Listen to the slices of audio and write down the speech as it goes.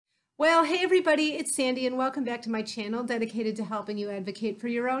Well, hey everybody, it's Sandy and welcome back to my channel dedicated to helping you advocate for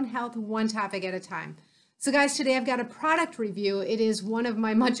your own health one topic at a time. So guys, today I've got a product review. It is one of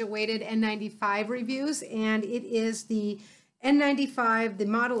my much awaited N95 reviews, and it is the N95. The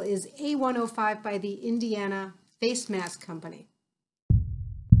model is A105 by the Indiana Face Mask Company.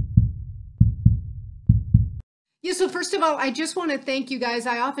 Yeah, so first of all, I just want to thank you guys.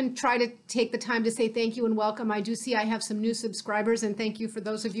 I often try to take the time to say thank you and welcome. I do see I have some new subscribers, and thank you for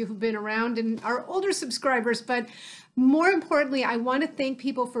those of you who've been around and are older subscribers. But more importantly, I want to thank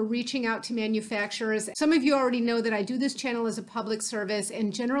people for reaching out to manufacturers. Some of you already know that I do this channel as a public service,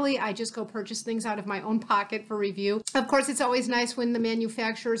 and generally I just go purchase things out of my own pocket for review. Of course, it's always nice when the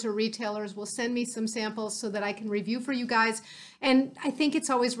manufacturers or retailers will send me some samples so that I can review for you guys. And I think it's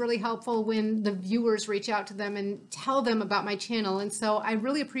always really helpful when the viewers reach out to them and tell them about my channel. And so I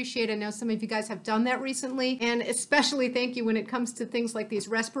really appreciate it. I know some of you guys have done that recently, and especially thank you when it comes to things like these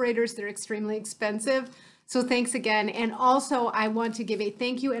respirators. They're extremely expensive. So thanks again. And also I want to give a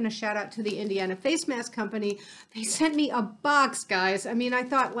thank you and a shout out to the Indiana Face Mask Company. They sent me a box, guys. I mean, I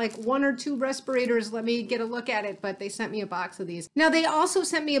thought like one or two respirators, let me get a look at it, but they sent me a box of these. Now they also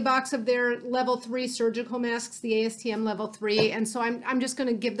sent me a box of their level 3 surgical masks, the ASTM level 3. And so I'm just going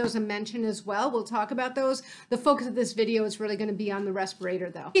to give those a mention as well. We'll talk about those. The focus of this video is really going to be on the respirator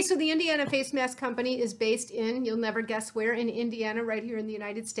though. Okay, so the Indiana Face Mask Company is based in, you'll never guess where, in Indiana, right here in the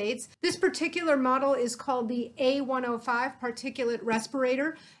United States. This particular model is called the A105 particulate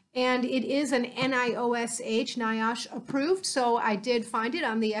respirator, and it is an NIOSH approved. So I did find it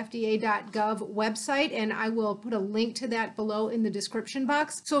on the FDA.gov website, and I will put a link to that below in the description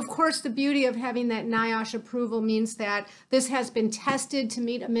box. So of course, the beauty of having that NIOSH approval means that this has been tested to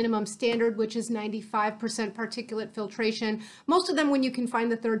meet a minimum standard, which is 95% particulate filtration. Most of them, when you can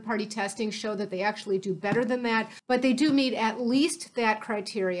find the third-party testing, show that they actually do better than that, but they do meet at least that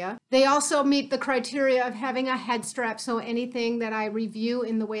criteria. They also meet the criteria of having a head strap. So anything that I review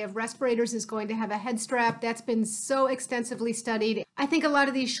in the way of respirators is going to have a head strap. That's been so extensively studied. I think a lot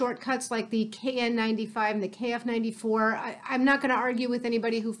of these shortcuts like the N95 and the KF94, I'm not going to argue with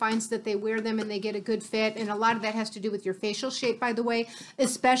anybody who finds that they wear them and they get a good fit. And a lot of that has to do with your facial shape, by the way,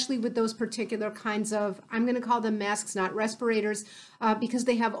 especially with those particular kinds of, I'm going to call them masks, not respirators, because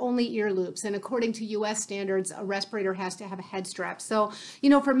they have only ear loops. And according to US standards, a respirator has to have a head strap. So,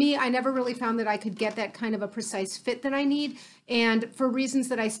 you know, for me, I never really found that I could get that kind of a precise fit that I need. And for reasons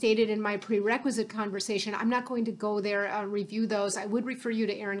that I stated in my prerequisite conversation, I'm not going to go there review those. I would refer you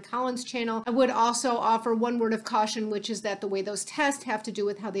to Erin Collins' channel. I would also offer one word of caution, which is that the way those tests have to do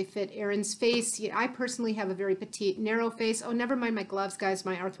with how they fit Erin's face. I personally have a very petite, narrow face. Oh, never mind my gloves, guys.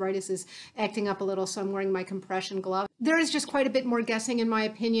 My arthritis is acting up a little, so I'm wearing my compression glove. There is just quite a bit more guessing, in my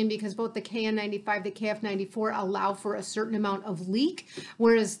opinion, because both the KN95, the KF94 allow for a certain amount of leak,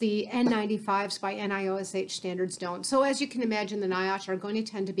 whereas the N95s by NIOSH standards don't. So as you can imagine, the NIOSH are going to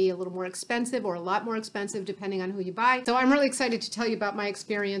tend to be a little more expensive or a lot more expensive depending on who you buy. So I'm really excited to tell you about my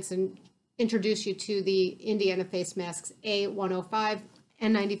experience and introduce you to the Indiana Face Masks A105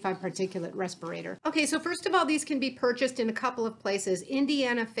 N95 particulate respirator. Okay, so first of all, these can be purchased in a couple of places.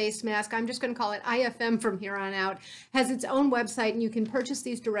 Indiana Face Mask, I'm just going to call it IFM from here on out, has its own website, and you can purchase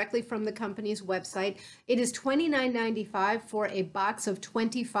these directly from the company's website. It is $29.95 for a box of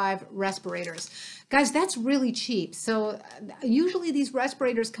 25 respirators. Guys, that's really cheap. So usually these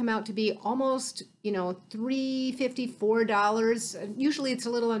respirators come out to be almost, you know, $3.50, $4. Usually it's a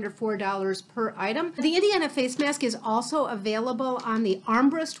little under $4 per item. The Indiana Face Mask is also available on the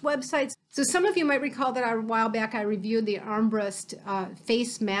Armbrust website. So some of you might recall that a while back I reviewed the Armbrust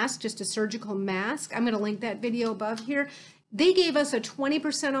face mask, just a surgical mask. I'm going to link that video above here. They gave us a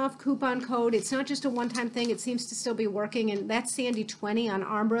 20% off coupon code. It's not just a one-time thing. It seems to still be working, and that's Sandy20 on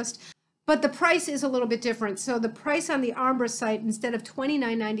Armbrust. But the price is a little bit different. So the price on the Armbrust site, instead of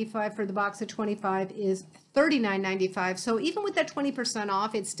 $29.95 for the box of 25, is $39.95. So even with that 20%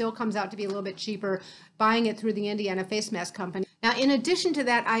 off, it still comes out to be a little bit cheaper buying it through the Indiana Face Mask Company. Now, in addition to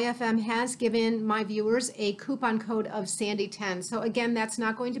that, IFM has given my viewers a coupon code of Sandy10. So again, that's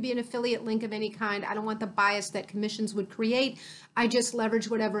not going to be an affiliate link of any kind. I don't want the bias that commissions would create. I just leverage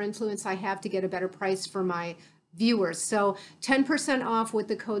whatever influence I have to get a better price for my viewers. So 10% off with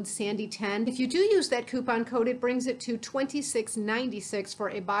the code Sandy10. If you do use that coupon code, it brings it to $26.96 for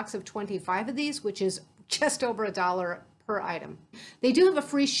a box of 25 of these, which is just over $1 per item. They do have a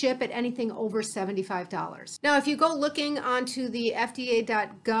free ship at anything over $75. Now, if you go looking onto the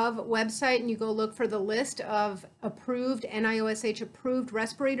FDA.gov website and you go look for the list of approved, NIOSH approved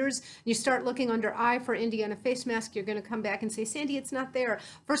respirators, you start looking under I for Indiana Face Mask, you're going to come back and say, Sandy, it's not there.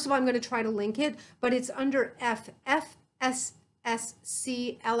 First of all, I'm going to try to link it, but it's under F,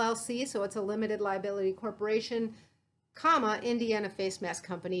 SC LLC, so it's a limited liability corporation, comma, Indiana Face Mask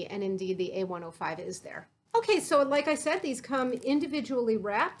Company, and indeed the A105 is there. Okay, so like I said, these come individually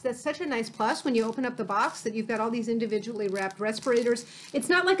wrapped. That's such a nice plus when you open up the box that you've got all these individually wrapped respirators. It's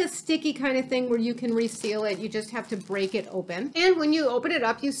not like a sticky kind of thing where you can reseal it. You just have to break it open. And when you open it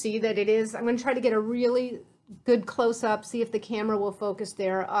up, you see that it is, I'm going to try to get a really good close-up, see if the camera will focus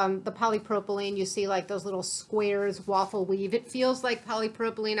there. The polypropylene, you see like those little squares, waffle weave. It feels like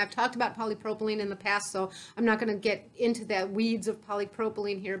polypropylene. I've talked about polypropylene in the past, so I'm not going to get into that weeds of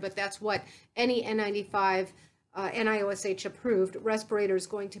polypropylene here, but that's what any N95 NIOSH approved respirator is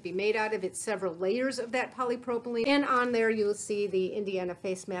going to be made out of. It's several layers of that polypropylene. And on there you'll see the Indiana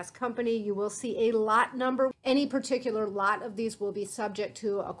Face Mask Company. You will see a lot number. Any particular lot of these will be subject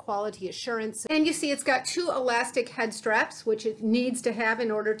to a quality assurance. And you see it's got 2 elastic head straps, which it needs to have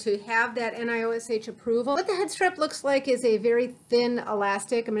in order to have that NIOSH approval. What the head strap looks like is a very thin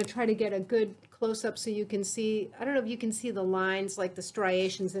elastic. I'm going to try to get a good close up so you can see, I don't know if you can see the lines, like the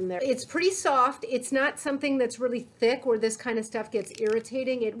striations in there. It's pretty soft. It's not something that's really thick where this kind of stuff gets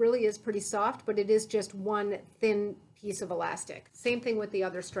irritating. It really is pretty soft, but it is just one thin piece of elastic. Same thing with the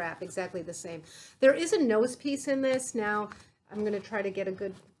other strap, exactly the same. There is a nose piece in this. Now I'm going to try to get a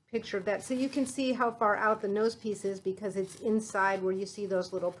good picture of that so you can see how far out the nose piece is, because it's inside where you see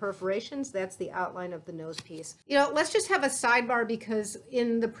those little perforations. That's the outline of the nose piece. You know, let's just have a sidebar, because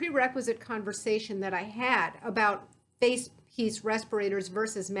in the prerequisite conversation that I had about face piece respirators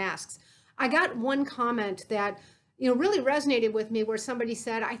versus masks, I got one comment that, you know, really resonated with me, where somebody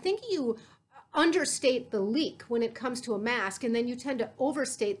said, I think you understate the leak when it comes to a mask, and then you tend to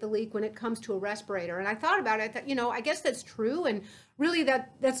overstate the leak when it comes to a respirator. And I thought about it, I thought, you know, I guess that's true, and really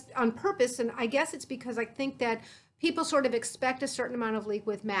that's on purpose. And I guess it's because I think that people sort of expect a certain amount of leak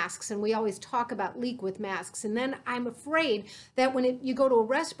with masks, and we always talk about leak with masks. And then I'm afraid that when you go to a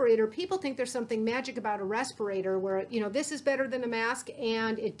respirator, people think there's something magic about a respirator where, you know, this is better than a mask,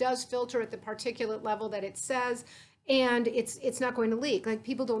 and it does filter at the particulate level that it says, and it's not going to leak. Like,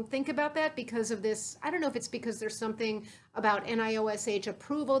 people don't think about that because of this. I don't know if it's because there's something about NIOSH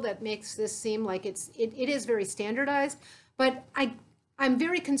approval that makes this seem like it is very standardized. But I'm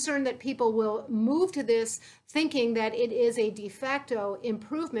very concerned that people will move to this thinking that it is a de facto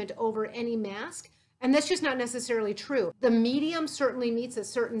improvement over any mask. And that's just not necessarily true. The medium certainly meets a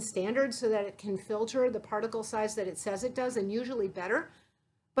certain standard so that it can filter the particle size that it says it does, and usually better.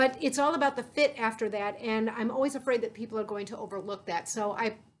 But it's all about the fit after that, and I'm always afraid that people are going to overlook that. So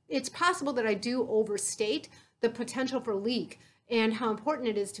it's possible that I do overstate the potential for leak and how important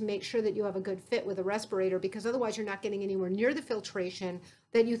it is to make sure that you have a good fit with a respirator, because otherwise you're not getting anywhere near the filtration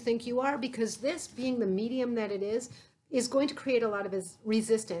that you think you are, because this, being the medium that it is going to create a lot of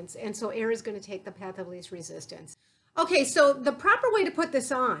resistance, and so air is going to take the path of least resistance. Okay, so the proper way to put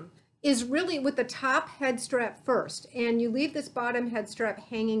this on is really with the top head strap first, and you leave this bottom head strap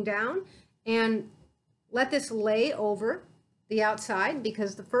hanging down and let this lay over the outside,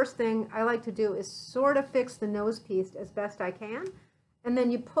 because the first thing I like to do is sort of fix the nose piece as best I can, and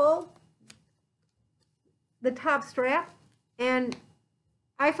then you pull the top strap, and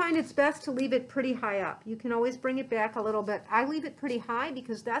I find it's best to leave it pretty high up. You can always bring it back a little bit. I leave it pretty high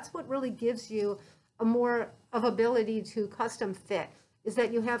because that's what really gives you a more of ability to custom fit, is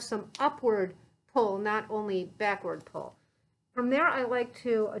that you have some upward pull, not only backward pull. From there, I like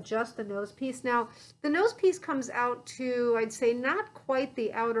to adjust the nose piece. Now, the nose piece comes out to, I'd say, not quite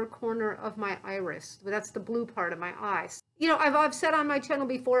the outer corner of my iris. That's the blue part of my eye. You know, I've said on my channel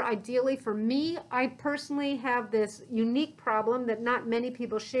before, ideally for me, I personally have this unique problem that not many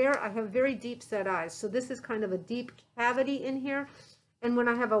people share. I have very deep set eyes. So this is kind of a deep cavity in here. And when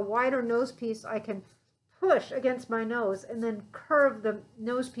I have a wider nose piece, I can push against my nose and then curve the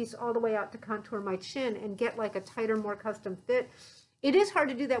nose piece all the way out to contour my chin and get like a tighter, more custom fit. It is hard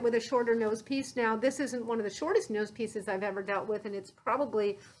to do that with a shorter nose piece. Now, this isn't one of the shortest nose pieces I've ever dealt with, and it's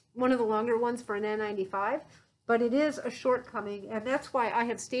probably one of the longer ones for an N95, but it is a shortcoming, and that's why I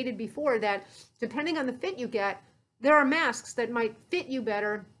have stated before that depending on the fit you get, there are masks that might fit you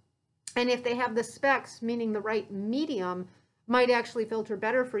better, and if they have the specs, meaning the right medium, might actually filter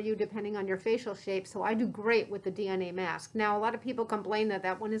better for you depending on your facial shape. So I do great with the DNA mask. Now, a lot of people complain that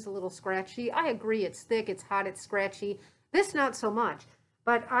that one is a little scratchy. I agree, it's thick, it's hot, it's scratchy. This not so much,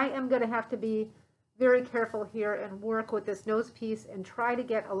 but I am going to have to be very careful here and work with this nose piece and try to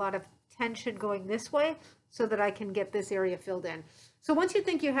get a lot of tension going this way so that I can get this area filled in. So once you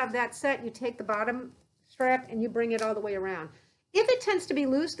think you have that set, you take the bottom strap and you bring it all the way around. If it tends to be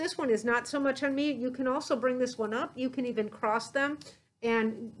loose, this one is not so much on me. You can also bring this one up. You can even cross them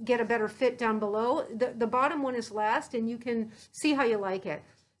and get a better fit down below. The bottom one is last, and you can see how you like it.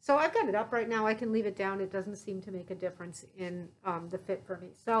 So I've got it up right now. I can leave it down. It doesn't seem to make a difference in the fit for me.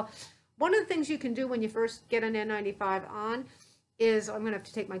 So one of the things you can do when you first get an N95 on is, I'm going to have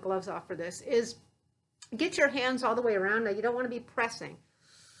to take my gloves off for this, is get your hands all the way around. Now, you don't want to be pressing.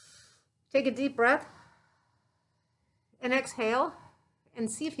 Take a deep breath and exhale, and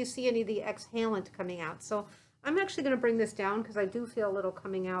see if you see any of the exhalant coming out. So I'm actually going to bring this down because I do feel a little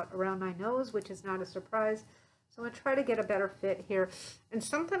coming out around my nose, which is not a surprise. So I'm going to try to get a better fit here. And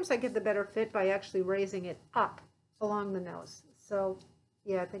sometimes I get the better fit by actually raising it up along the nose. So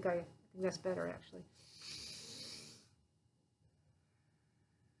yeah, I think that's better actually.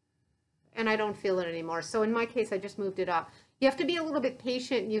 And I don't feel it anymore. So in my case, I just moved it up. You have to be a little bit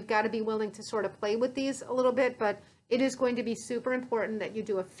patient, and you've got to be willing to sort of play with these a little bit, but it is going to be super important that you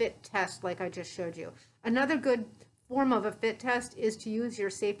do a fit test like I just showed you. Another good form of a fit test is to use your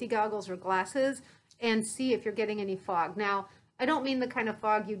safety goggles or glasses and see if you're getting any fog. Now, I don't mean the kind of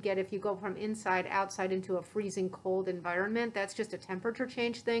fog you'd get if you go from inside outside into a freezing cold environment. That's just a temperature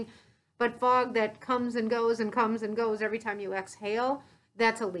change thing. But fog that comes and goes and comes and goes every time you exhale,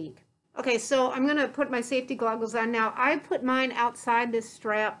 that's a leak. Okay, so I'm going to put my safety goggles on now. I put mine outside this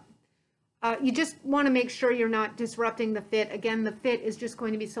strap. You just want to make sure you're not disrupting the fit. Again, the fit is just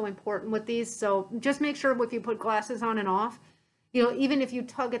going to be so important with these. So just make sure if you put glasses on and off, you know, even if you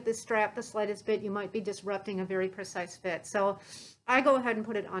tug at the strap the slightest bit, you might be disrupting a very precise fit. So I go ahead and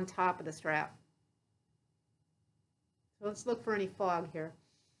put it on top of the strap. So let's look for any fog here.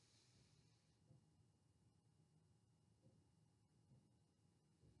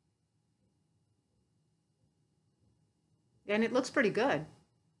 And it looks pretty good.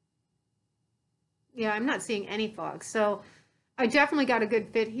 Yeah, I'm not seeing any fog. So I definitely got a good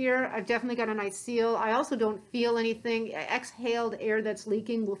fit here. I've definitely got a nice seal. I also don't feel anything. Exhaled air that's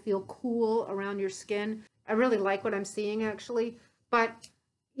leaking will feel cool around your skin. I really like what I'm seeing actually. But,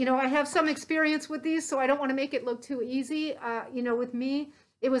 you know, I have some experience with these, so I don't want to make it look too easy. You know, with me,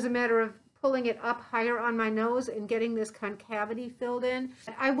 it was a matter of pulling it up higher on my nose and getting this concavity filled in.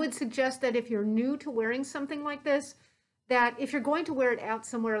 I would suggest that if you're new to wearing something like this, that if you're going to wear it out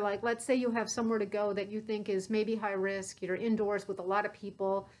somewhere, like let's say you have somewhere to go that you think is maybe high risk, you're indoors with a lot of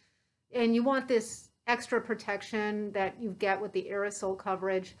people, and you want this extra protection that you get with the aerosol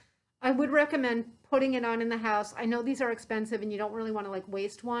coverage, I would recommend putting it on in the house. I know these are expensive and you don't really want to like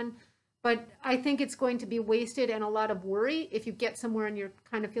waste one, but I think it's going to be wasted and a lot of worry if you get somewhere and you're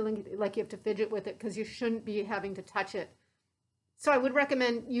kind of feeling like you have to fidget with it because you shouldn't be having to touch it. So I would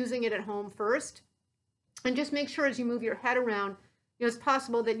recommend using it at home first. And just make sure as you move your head around, you know, it's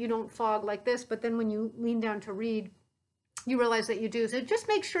possible that you don't fog like this, but then when you lean down to read, you realize that you do. So just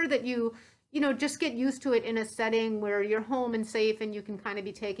make sure that you know, just get used to it in a setting where you're home and safe and you can kind of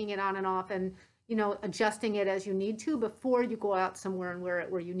be taking it on and off and, you know, adjusting it as you need to before you go out somewhere and wear it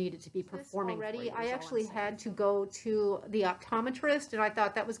where you need it to be performing. Already, I actually had to go to the optometrist, and I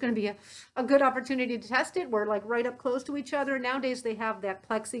thought that was going to be a good opportunity to test it. We're like right up close to each other. Nowadays, they have that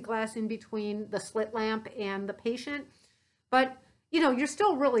plexiglass in between the slit lamp and the patient. But, you know, you're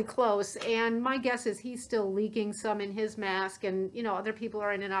still really close, and my guess is he's still leaking some in his mask, and, you know, other people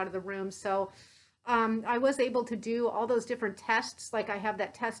are in and out of the room. So I was able to do all those different tests. Like I have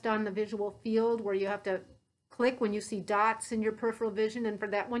that test on the visual field where you have to click when you see dots in your peripheral vision. And for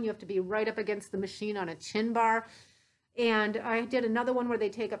that one, you have to be right up against the machine on a chin bar. And I did another one where they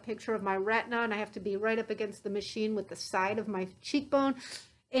take a picture of my retina and I have to be right up against the machine with the side of my cheekbone.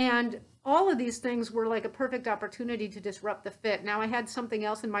 And all of these things were like a perfect opportunity to disrupt the fit. Now I had something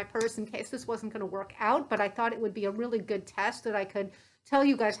else in my purse in case this wasn't going to work out, but I thought it would be a really good test that I could tell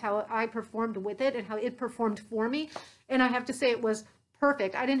you guys how I performed with it and how it performed for me. And I have to say it was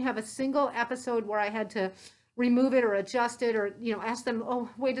perfect. I didn't have a single episode where I had to remove it or adjust it or, you know, ask them, oh,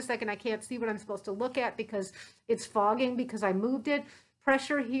 wait a second, I can't see what I'm supposed to look at because it's fogging because I moved it.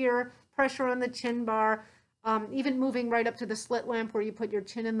 Pressure here, pressure on the chin bar, even moving right up to the slit lamp where you put your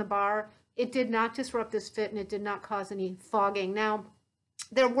chin in the bar. It did not disrupt this fit and it did not cause any fogging. Now,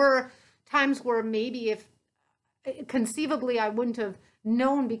 there were times where maybe if conceivably I wouldn't have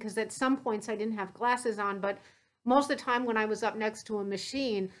known because at some points I didn't have glasses on, but most of the time when I was up next to a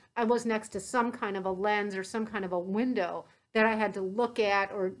machine, I was next to some kind of a lens or some kind of a window that I had to look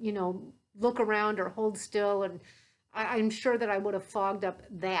at or, you know, look around or hold still. And I'm sure that I would have fogged up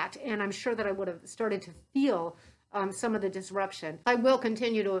that. And I'm sure that I would have started to feel some of the disruption. I will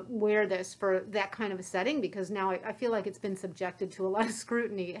continue to wear this for that kind of a setting because now I feel like it's been subjected to a lot of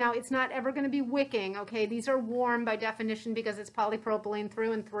scrutiny. Now, it's not ever going to be wicking, okay? These are warm by definition because it's polypropylene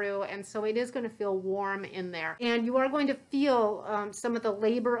through and through, and so it is going to feel warm in there. And you are going to feel some of the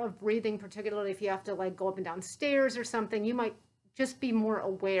labor of breathing, particularly if you have to like go up and down stairs or something. You might just be more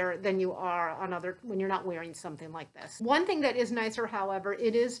aware than you are on when you're not wearing something like this. One thing that is nicer, however,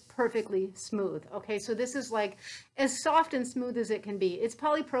 it is perfectly smooth. Okay, so this is like as soft and smooth as it can be. It's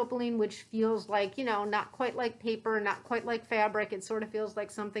polypropylene, which feels like, you know, not quite like paper, not quite like fabric. It sort of feels like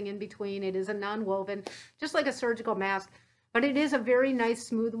something in between. It is a non-woven, just like a surgical mask. But it is a very nice,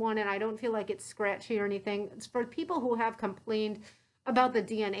 smooth one, and I don't feel like it's scratchy or anything. It's for people who have complained about the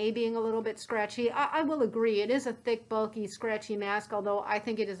DNA being a little bit scratchy. I will agree. It is a thick, bulky, scratchy mask, although I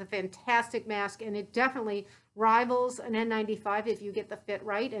think it is a fantastic mask, and it definitely rivals an N95 if you get the fit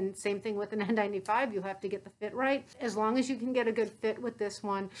right. And same thing with an N95, you have to get the fit right. As long as you can get a good fit with this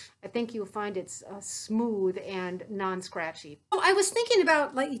one, I think you'll find it's smooth and non-scratchy. Oh, I was thinking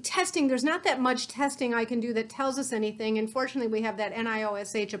about like testing. There's not that much testing I can do that tells us anything. Unfortunately, we have that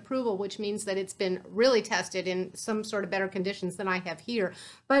NIOSH approval, which means that it's been really tested in some sort of better conditions than I have here.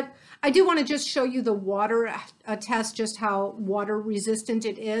 But I do want to just show you the water test, just how water resistant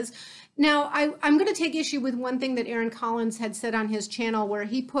it is. Now, I'm going to take issue with one thing that Aaron Collins had said on his channel where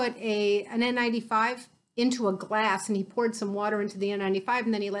he put an N95 into a glass and he poured some water into the N95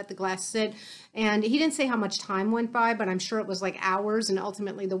 and then he let the glass sit. And he didn't say how much time went by, but I'm sure it was like hours, and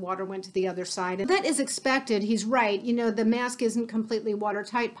ultimately the water went to the other side. And that is expected. He's right. You know, the mask isn't completely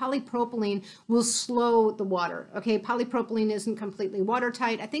watertight. Polypropylene will slow the water. Okay, polypropylene isn't completely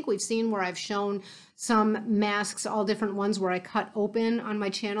watertight. I think we've seen where I've shown some masks, all different ones where I cut open on my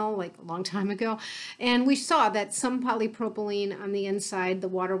channel like a long time ago. And we saw that some polypropylene on the inside, the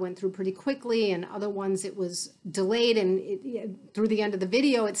water went through pretty quickly, and other ones it was delayed, and through the end of the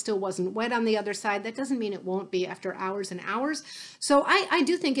video, it still wasn't wet on the other side. That doesn't mean it won't be after hours and hours. So I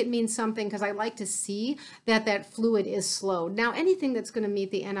do think it means something because I like to see that fluid is slowed. Now, anything that's going to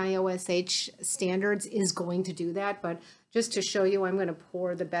meet the NIOSH standards is going to do that, but just to show you, I'm going to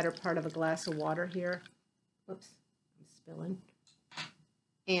pour the better part of a glass of water here. Whoops, I'm spilling.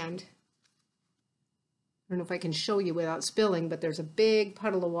 And I don't know if I can show you without spilling, but there's a big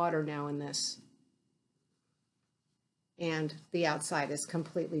puddle of water now in this. And the outside is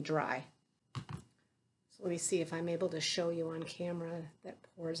completely dry. So let me see if I'm able to show you on camera. That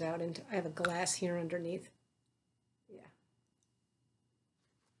pours out into, I have a glass here underneath. Yeah.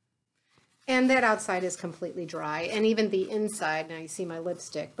 And that outside is completely dry, and even the inside, now you see my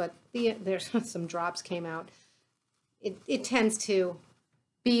lipstick, but there's some drops came out. It tends to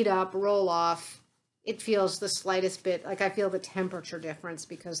bead up, roll off. It feels the slightest bit, like I feel the temperature difference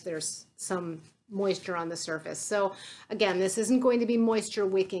because there's some moisture on the surface. So again, this isn't going to be moisture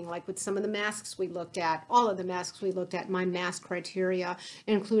wicking like with some of the masks we looked at. All of the masks we looked at, my mask criteria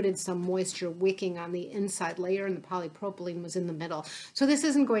included some moisture wicking on the inside layer, and the polypropylene was in the middle. So this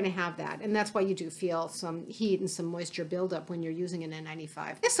isn't going to have that, and that's why you do feel some heat and some moisture buildup when you're using an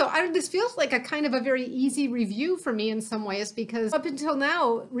N95. Yeah, so this feels like a kind of a very easy review for me in some ways, because up until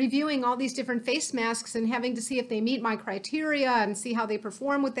now, reviewing all these different face masks and having to see if they meet my criteria and see how they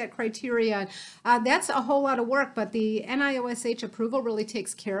perform with that criteria, that's a whole lot of work, but the NIOSH approval really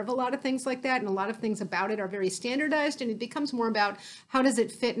takes care of a lot of things like that, and a lot of things about it are very standardized, and it becomes more about how does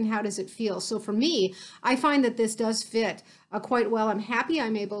it fit and how does it feel. So for me, I find that this does fit quite well. I'm happy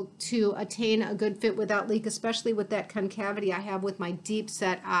I'm able to attain a good fit without leak, especially with that concavity I have with my deep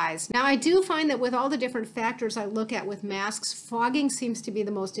set eyes. Now, I do find that with all the different factors I look at with masks, fogging seems to be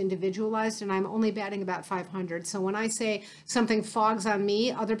the most individualized, and I'm only batting about 500. So when I say something fogs on me,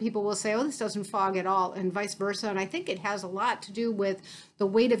 other people will say, oh, this doesn't fog at all, and vice versa. And I think it has a lot to do with the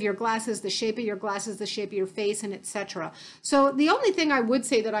weight of your glasses, the shape of your glasses, the shape of your face, and etc. So the only thing I would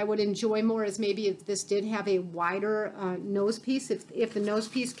say that I would enjoy more is maybe if this did have a wider nose piece, if the nose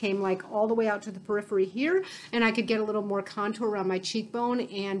piece came like all the way out to the periphery here, and I could get a little more contour around my cheekbone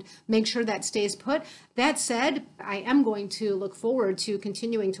and make sure that stays put. That said, I am going to look forward to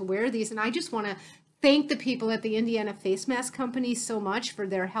continuing to wear these, and I just want to thank the people at the Indiana Face Mask Company so much for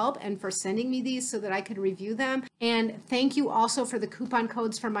their help and for sending me these so that I could review them. And thank you also for the coupon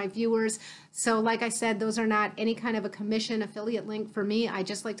codes for my viewers. So like I said, those are not any kind of a commission affiliate link for me. I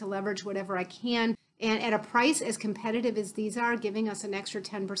just like to leverage whatever I can. And at a price as competitive as these are, giving us an extra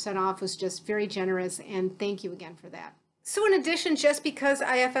 10% off was just very generous. And thank you again for that. So in addition, just because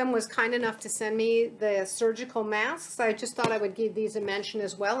IFM was kind enough to send me the surgical masks, I just thought I would give these a mention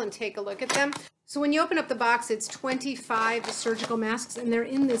as well and take a look at them. So when you open up the box, it's 25 surgical masks, and they're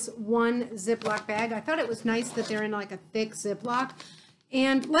in this one Ziploc bag. I thought it was nice that they're in like a thick Ziploc.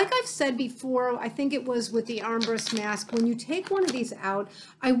 And like I've said before, I think it was with the armbrust mask, when you take one of these out,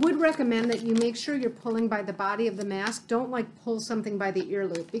 I would recommend that you make sure you're pulling by the body of the mask. Don't like pull something by the ear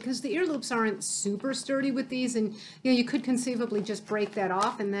loop, because the ear loops aren't super sturdy with these, and you could conceivably just break that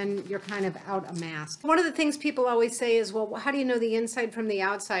off and then you're kind of out a mask. One of the things people always say is, well, how do you know the inside from the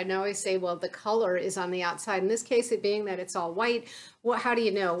outside? And I always say, well, the color is on the outside. In this case, it being that it's all white, well, how do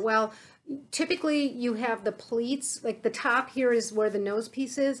you know? Well, typically you have the pleats, like the top here is where the nose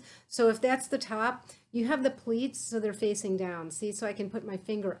piece is. So if that's the top, you have the pleats, so they're facing down. See, so I can put my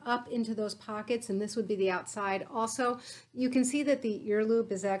finger up into those pockets, and this would be the outside. Also, you can see that the ear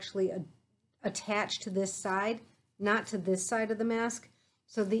loop is actually attached to this side, not to this side of the mask.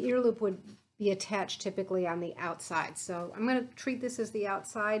 So the ear loop would be attached typically on the outside. So I'm going to treat this as the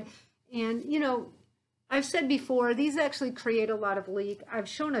outside. And, I've said before, these actually create a lot of leak. I've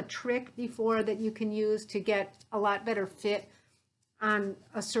shown a trick before that you can use to get a lot better fit on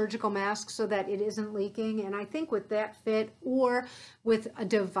a surgical mask so that it isn't leaking. And I think with that fit, or with a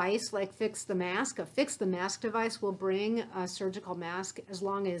device like Fix the Mask, a Fix the Mask device will bring a surgical mask as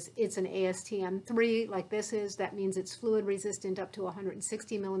long as it's an ASTM3 like this is. That means it's fluid resistant up to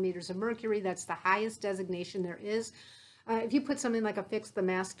 160 millimeters of mercury. That's the highest designation there is. If you put something like a Fix the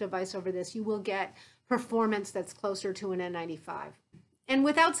Mask device over this, you will get performance that's closer to an N95. And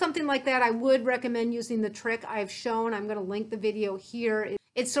without something like that, I would recommend using the trick I've shown. I'm going to link the video here.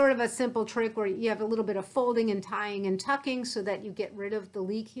 It's sort of a simple trick where you have a little bit of folding and tying and tucking so that you get rid of the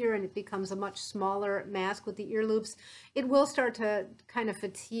leak here, and it becomes a much smaller mask with the ear loops. It will start to kind of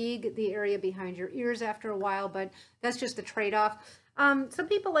fatigue the area behind your ears after a while, but that's just a trade-off. Some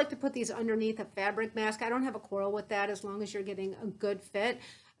people like to put these underneath a fabric mask. I don't have a quarrel with that as long as you're getting a good fit.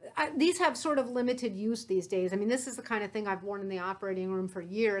 These have sort of limited use these days. I mean, this is the kind of thing I've worn in the operating room for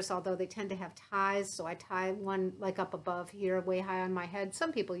years, although they tend to have ties. So I tie one like up above here, way high on my head.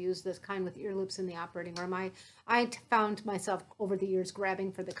 Some people use this kind with ear loops in the operating room. I found myself over the years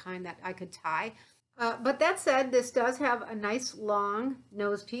grabbing for the kind that I could tie. But that said, this does have a nice long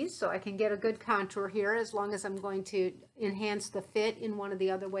nose piece, so I can get a good contour here as long as I'm going to enhance the fit in one of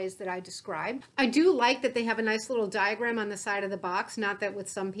the other ways that I described. I do like that they have a nice little diagram on the side of the box. Not that with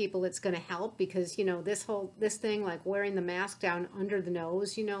some people it's going to help, because, this thing like wearing the mask down under the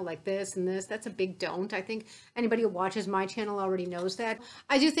nose, like this and this, that's a big don't. I think anybody who watches my channel already knows that.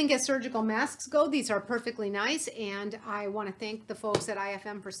 I do think as surgical masks go, these are perfectly nice, and I want to thank the folks at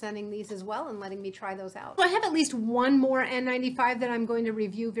IFM for sending these as well and letting me try those out. So I have at least one more N95 that I'm going to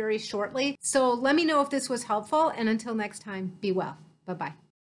review very shortly. So let me know if this was helpful, and until next time, be well. Bye-bye.